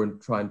of draw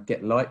and try and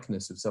get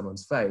likeness of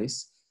someone's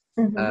face.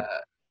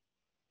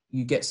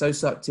 You get so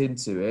sucked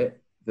into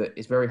it that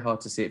it's very hard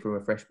to see it from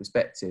a fresh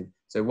perspective.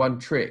 So one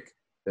trick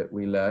that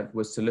we learned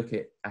was to look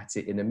at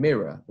it in a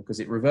mirror, because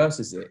it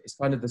reverses it. It's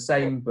kind of the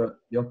same but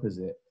the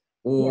opposite,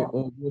 or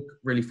walk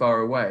really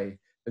far away,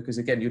 because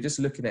again, you're just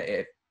looking at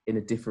it in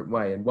a different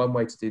way. And one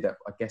way to do that,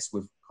 I guess,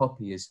 with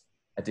copy is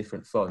a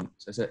different font.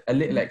 So it's a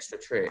little extra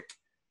trick.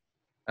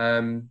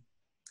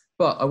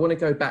 But I want to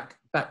go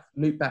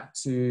loop back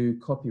to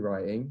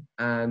copywriting.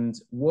 And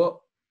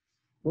what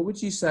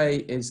would you say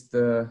is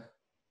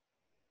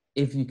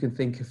if you can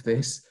think of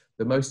this,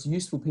 the most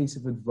useful piece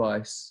of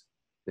advice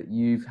that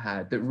you've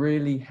had that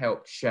really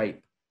helped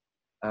shape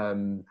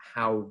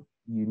how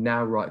you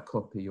now write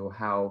copy, or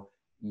how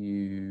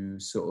you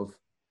sort of,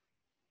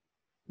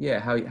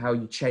 how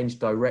you change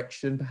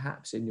direction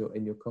perhaps in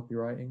your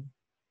copywriting?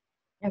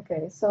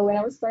 Okay, so when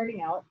I was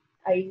starting out,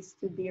 I used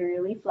to be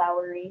really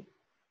flowery,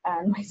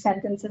 and my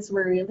sentences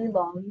were really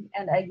long,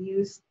 and I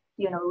used,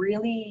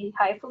 really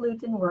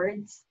highfalutin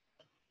words.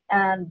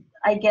 And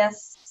I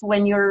guess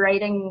when you're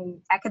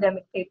writing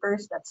academic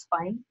papers, that's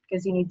fine,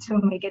 because you need to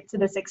make it to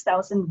the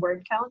 6,000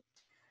 word count.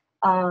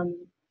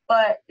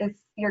 But if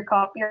you're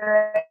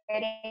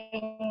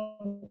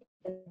copywriting,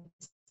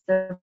 it's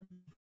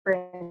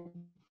different.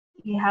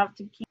 You have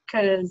to keep,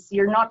 because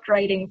you're not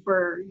writing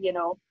for,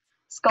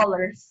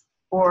 scholars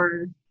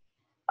or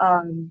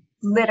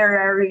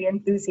literary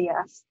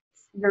enthusiasts.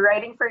 You're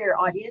writing for your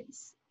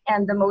audience.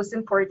 And the most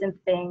important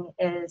thing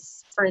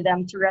is for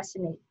them to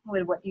resonate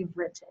with what you've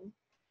written,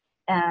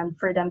 and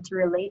for them to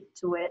relate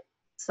to it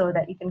so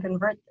that you can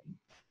convert them.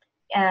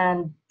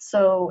 And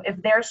so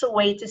if there's a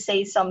way to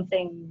say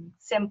something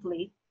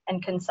simply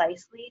and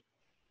concisely,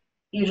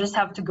 you just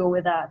have to go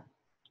with that.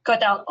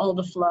 Cut out all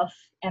the fluff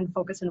and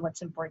focus on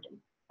what's important.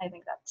 I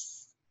think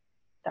that's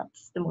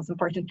the most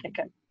important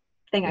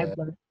thing I've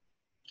learned.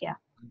 Yeah.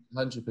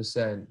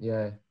 100%.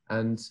 Yeah.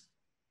 And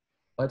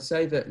I'd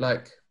say that,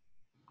 like,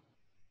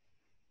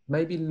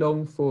 maybe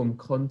long form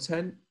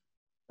content,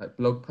 like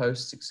blog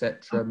posts,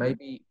 etc.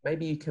 Maybe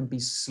you can be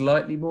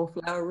slightly more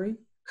flowery,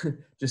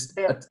 just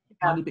a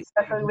tiny bit.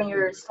 Especially when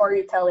you're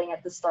storytelling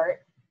at the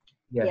start.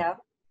 Yeah.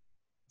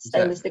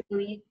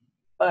 Stylistically,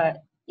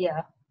 but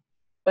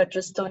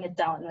just tone it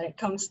down when it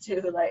comes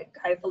to like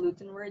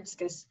highfalutin words,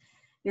 because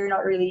you're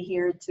not really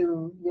here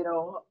to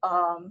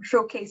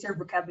showcase your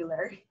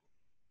vocabulary.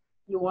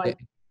 You want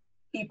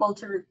people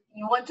to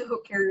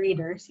hook your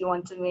readers. You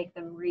want to make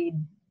them read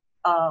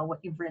what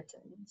you've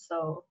written.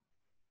 So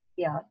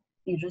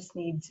you just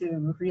need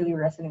to really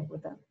resonate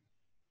with them.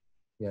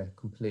 Yeah,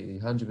 completely,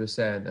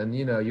 100%. And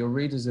your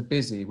readers are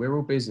busy. We're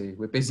all busy.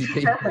 We're busy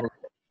people.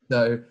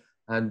 So,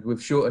 and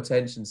with short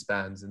attention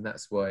spans, and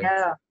that's why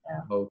the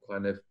whole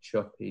kind of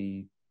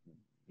choppy,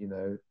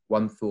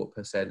 one thought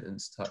per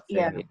sentence type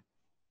thing.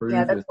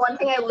 Yeah, that's one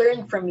thing I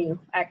learned from you,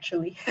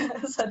 actually.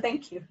 So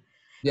thank you.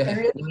 Yeah. It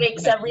really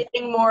makes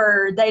everything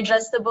more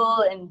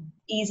digestible and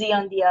easy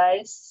on the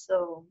eyes.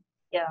 So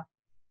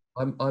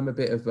I'm a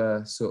bit of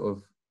a sort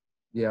of,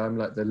 I'm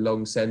like the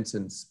long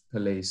sentence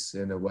police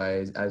in a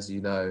way, as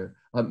you know.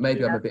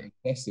 Maybe I'm a bit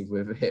excessive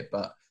with it,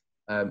 but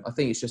I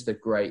think it's just it's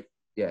a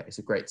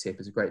great tip.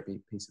 It's a great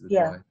piece of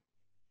advice.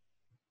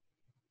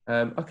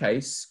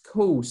 Okay,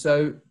 cool.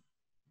 So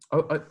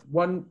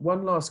one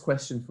last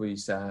question for you,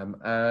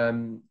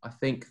 Sam. I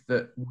think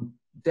that would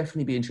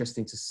definitely be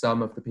interesting to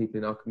some of the people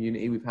in our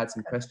community. We've had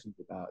some questions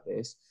about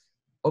this.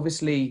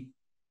 Obviously,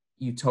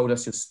 you told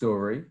us your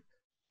story.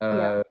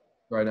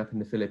 Growing up in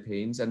the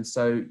Philippines, and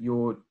so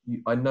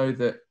I know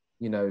that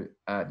the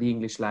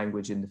English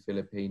language in the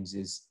Philippines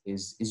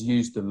is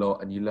used a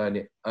lot, and you learn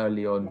it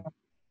early on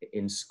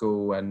in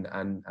school, and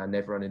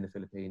everyone in the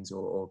Philippines,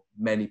 or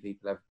many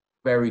people, have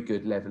very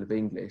good level of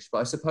English. But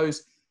I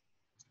suppose,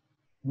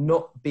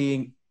 not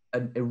being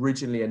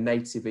originally a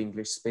native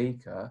English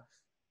speaker,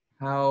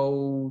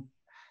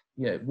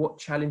 what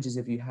challenges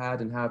have you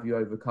had, and how have you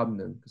overcome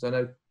them? Because I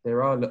know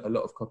there are a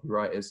lot of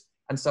copywriters,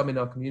 and some in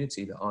our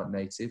community, that aren't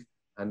native.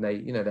 And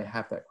they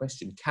have that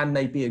question: can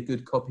they be a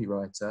good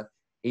copywriter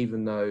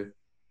even though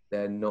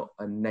they're not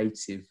a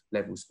native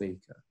level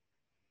speaker?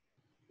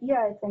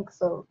 Yeah, I think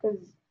so.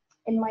 Because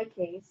in my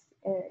case,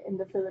 in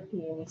the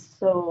Philippines,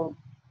 so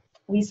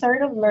we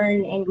sort of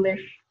learn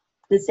English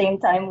the same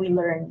time we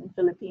learn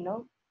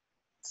Filipino.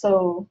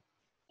 So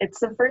it's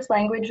the first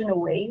language in a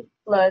way.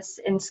 Plus,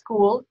 in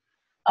school,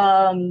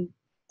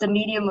 the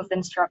medium of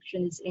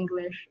instruction is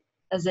English,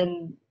 as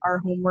in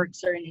our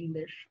homeworks are in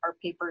English, our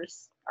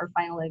papers, our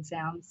final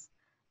exams.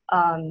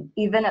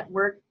 Even at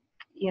work,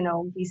 you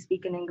know, we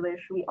speak in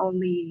English. We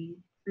only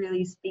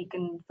really speak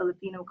in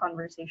Filipino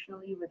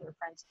conversationally with our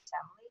friends and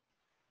family.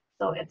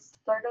 So it's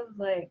sort of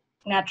like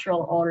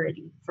natural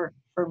already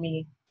for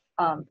me,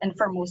 and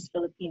for most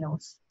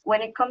Filipinos.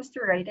 When it comes to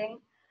writing,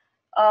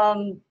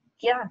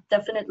 yeah,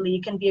 definitely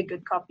you can be a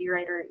good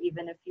copywriter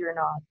even if you're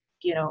not,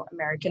 you know,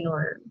 American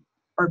or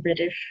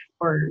British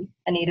or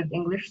a native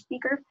English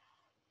speaker,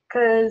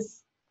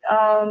 because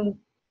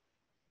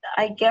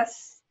I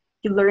guess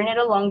you learn it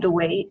along the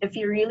way. If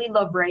you really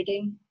love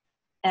writing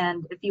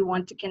and if you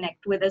want to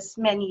connect with as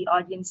many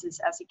audiences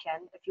as you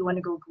can, if you want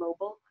to go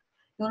global,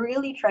 you'll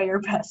really try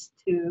your best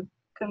to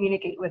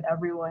communicate with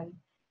everyone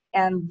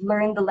and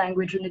learn the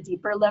language on a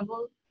deeper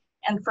level.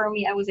 And for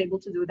me, I was able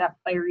to do that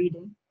by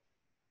reading.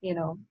 You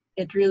know,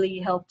 it really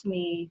helped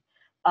me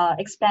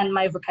expand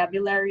my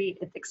vocabulary.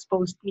 It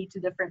exposed me to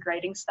different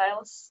writing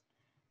styles.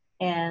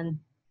 And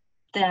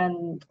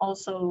then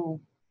also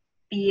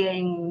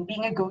being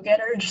a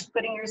go-getter, just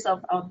putting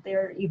yourself out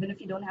there, even if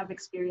you don't have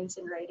experience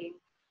in writing,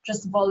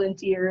 just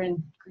volunteer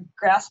and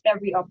grasp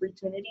every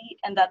opportunity.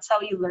 And that's how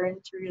you learn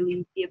to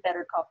really be a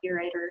better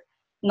copywriter,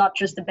 not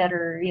just a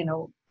better, you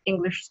know,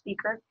 English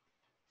speaker.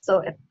 So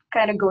it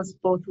kind of goes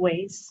both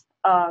ways.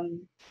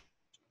 On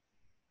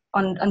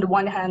the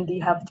one hand,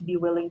 you have to be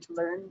willing to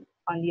learn.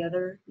 On the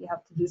other, you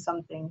have to do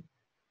something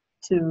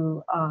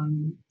to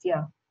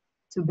yeah,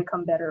 to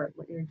become better at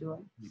what you're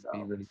doing. So,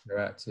 be really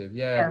proactive.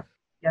 yeah,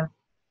 yeah.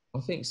 I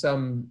think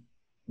some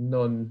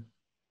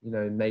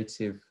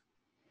native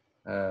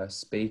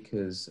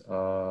speakers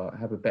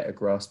have a better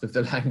grasp of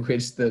the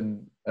language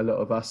than a lot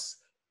of us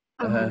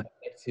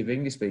native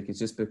English speakers,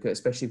 just because,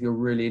 especially if you're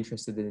really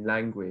interested in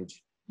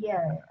language.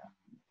 Yeah.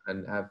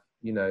 And have,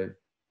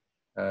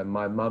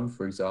 my mum,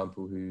 for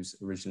example, who's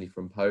originally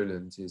from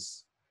Poland,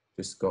 is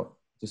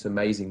just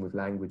amazing with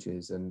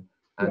languages, and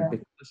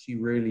because she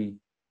really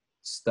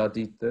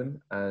studied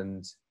them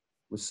and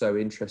was so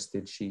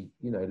interested, she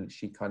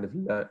kind of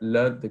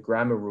learned the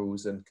grammar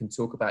rules and can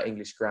talk about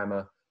English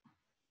grammar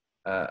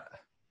a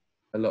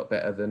lot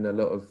better than a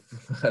lot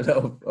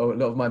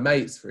of my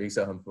mates, for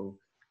example.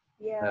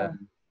 Yeah.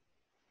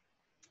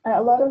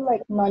 A lot of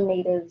like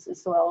non-natives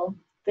as well.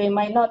 They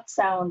might not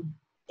sound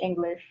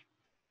English,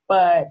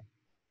 but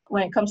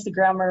when it comes to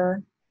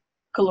grammar,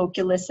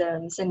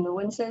 colloquialisms, and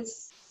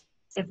nuances,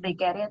 if they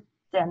get it,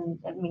 then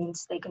it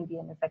means they can be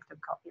an effective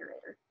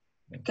copywriter.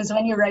 Because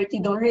when you write,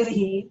 you don't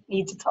really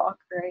need to talk,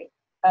 right?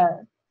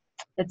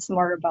 It's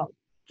more about,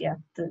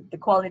 the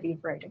quality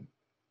of writing.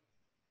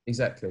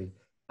 Exactly.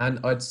 And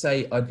I'd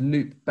say I'd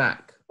loop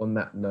back on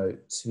that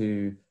note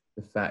to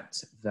the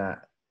fact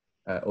that,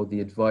 or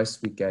the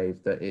advice we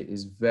gave, that it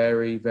is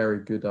very, very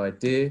good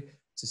idea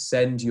to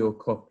send your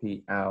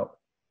copy out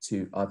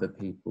to other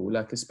people,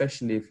 like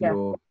especially if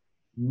you're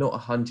not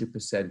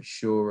 100%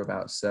 sure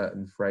about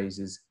certain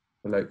phrases,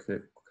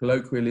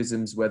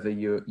 colloquialisms, whether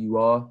you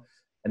are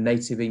a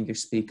native English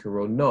speaker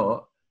or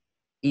not.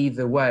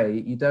 Either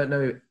way, you don't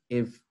know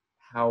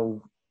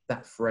how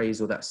that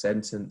phrase or that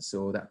sentence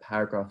or that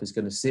paragraph is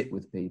going to sit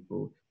with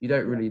people. You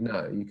don't really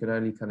know. You can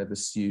only kind of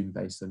assume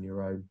based on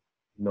your own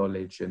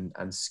knowledge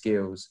and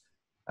skills.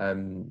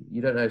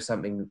 You don't know if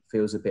something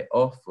feels a bit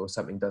off or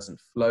something doesn't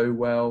flow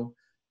well.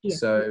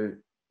 So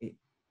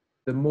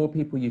the more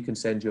people you can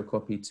send your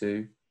copy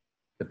to,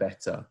 the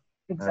better.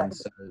 Exactly. And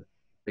so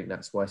I think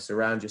that's why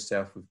surround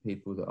yourself with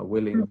people that are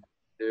willing to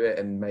do it,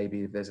 and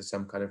maybe if there's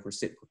some kind of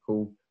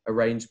reciprocal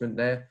arrangement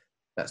there,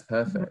 that's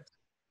perfect.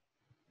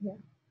 Yeah,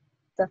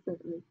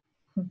 definitely.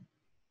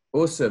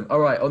 Awesome. All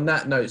right, on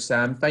that note,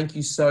 Sam, thank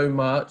you so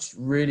much.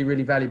 Really,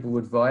 really valuable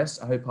advice.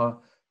 I hope our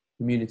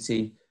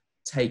community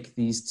take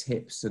these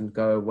tips and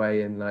go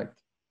away and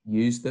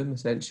use them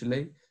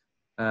essentially.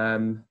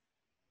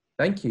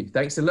 Thank you.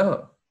 Thanks a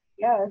lot.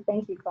 Yeah,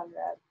 thank you,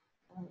 Konrad.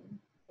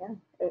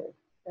 It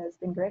has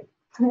been great.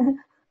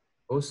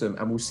 Awesome.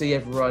 And we'll see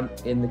everyone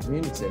in the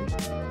community.